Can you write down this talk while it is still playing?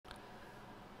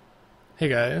Hey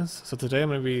guys, so today I'm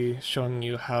going to be showing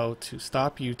you how to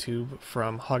stop YouTube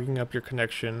from hogging up your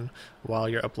connection while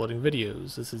you're uploading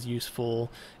videos. This is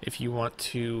useful if you want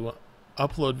to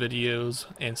upload videos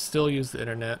and still use the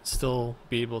internet, still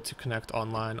be able to connect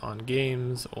online on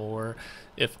games, or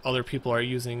if other people are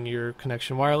using your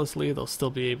connection wirelessly, they'll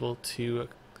still be able to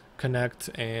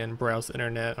connect and browse the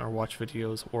internet or watch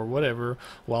videos or whatever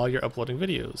while you're uploading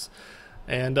videos.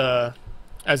 And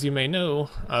as you may know,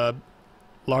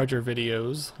 larger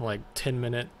videos, like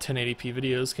 10-minute 1080p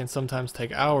videos, can sometimes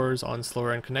take hours on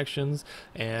slower end connections,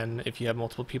 and if you have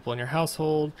multiple people in your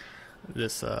household,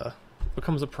 this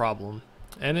becomes a problem.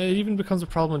 And it even becomes a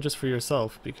problem just for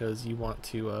yourself because you want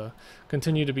to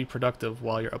continue to be productive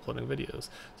while you're uploading videos.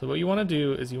 So what you want to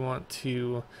do is you want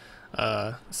to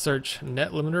search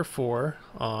net limiter 4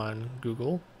 on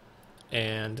Google,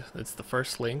 and it's the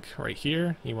first link right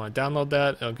here. You want to download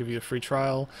that. It'll give you a free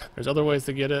trial. There's other ways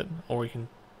to get it, or you can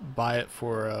buy it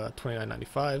for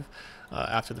 $29.95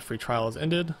 after the free trial is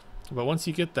ended. But once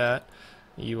you get that,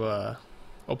 you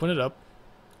open it up.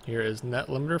 Here is net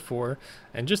limiter 4,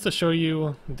 and just to show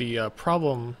you the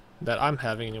problem that I'm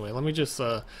having anyway, let me just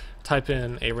type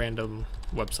in a random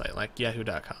website like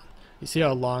yahoo.com. You see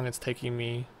how long it's taking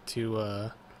me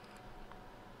to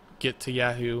get to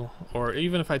Yahoo, or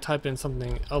even if I type in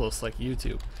something else like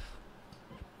YouTube,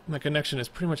 my connection is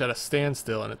pretty much at a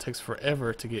standstill and it takes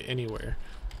forever to get anywhere.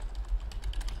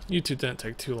 YouTube didn't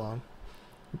take too long,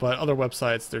 but other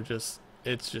websites,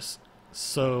 it's just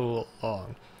so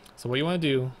long. So what you want to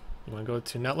do, you want to go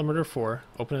to net limiter 4,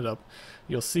 open it up.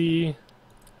 You'll see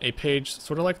a page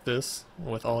sort of like this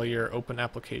with all your open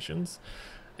applications,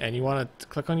 and you want to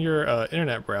click on your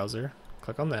internet browser,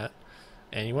 click on that,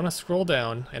 and you want to scroll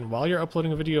down, and while you're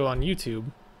uploading a video on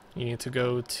YouTube, you need to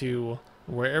go to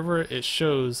wherever it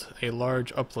shows a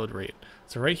large upload rate.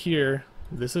 So right here,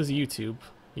 this is YouTube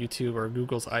or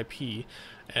Google's IP,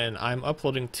 and I'm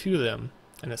uploading to them,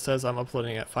 and it says I'm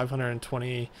uploading at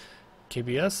 520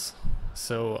 kbs,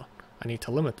 so I need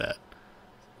to limit that.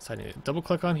 So I need to double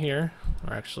click on here,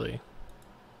 or actually,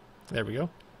 there we go,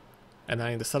 and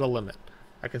I need to set a limit.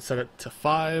 I can set it to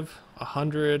 5,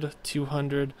 100,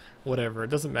 200, whatever,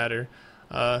 it doesn't matter.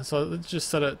 So let's just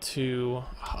set it to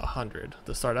 100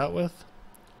 to start out with.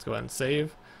 Let's go ahead and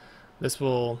save. This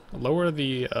will lower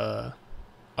the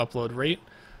upload rate.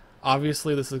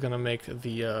 Obviously this is going to make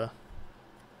the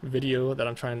video that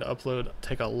I'm trying to upload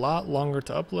take a lot longer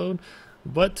to upload,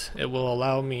 but it will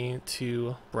allow me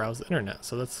to browse the internet.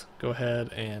 So let's go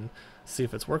ahead and see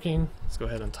if it's working. Let's go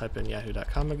ahead and type in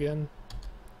yahoo.com again.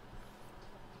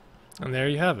 And there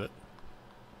you have it.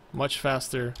 Much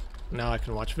faster. Now I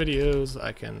can watch videos,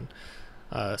 I can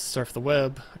surf the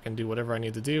web, I can do whatever I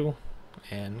need to do,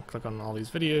 and click on all these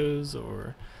videos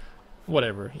or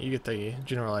whatever. You get the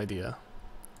general idea.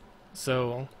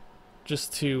 So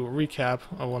just to recap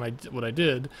on what I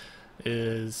did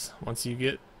is, once you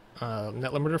get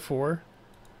net limiter 4,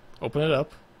 open it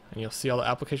up, and you'll see all the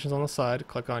applications on the side.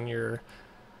 Click on your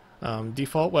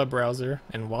default web browser,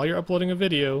 and while you're uploading a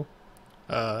video,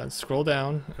 scroll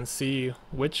down and see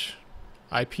which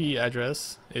IP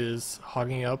address is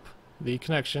hogging up the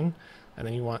connection, and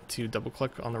then you want to double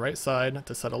click on the right side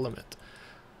to set a limit.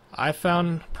 I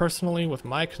found personally with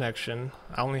my connection,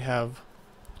 I only have,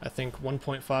 I think,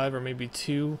 1.5 or maybe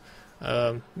 2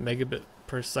 megabit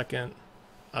per second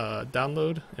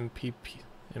download,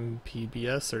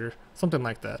 MPBS or something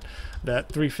like that. That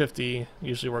 350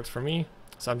 usually works for me,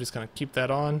 so I'm just going to keep that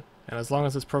on. And as long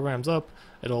as this program's up,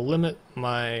 it'll limit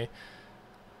my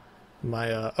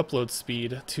upload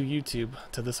speed to YouTube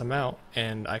to this amount,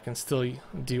 and I can still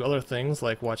do other things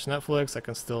like watch Netflix. I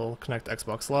can still connect to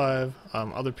Xbox Live.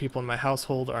 Other people in my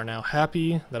household are now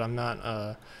happy that I'm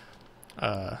not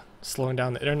slowing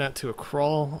down the internet to a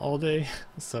crawl all day.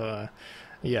 So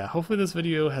yeah, hopefully this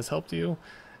video has helped you,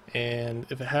 and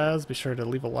if it has, be sure to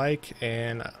leave a like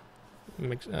and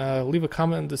leave a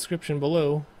comment in the description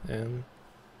below and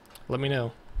let me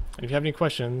know. And if you have any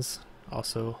questions,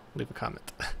 also leave a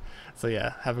comment. So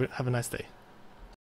yeah, have a nice day.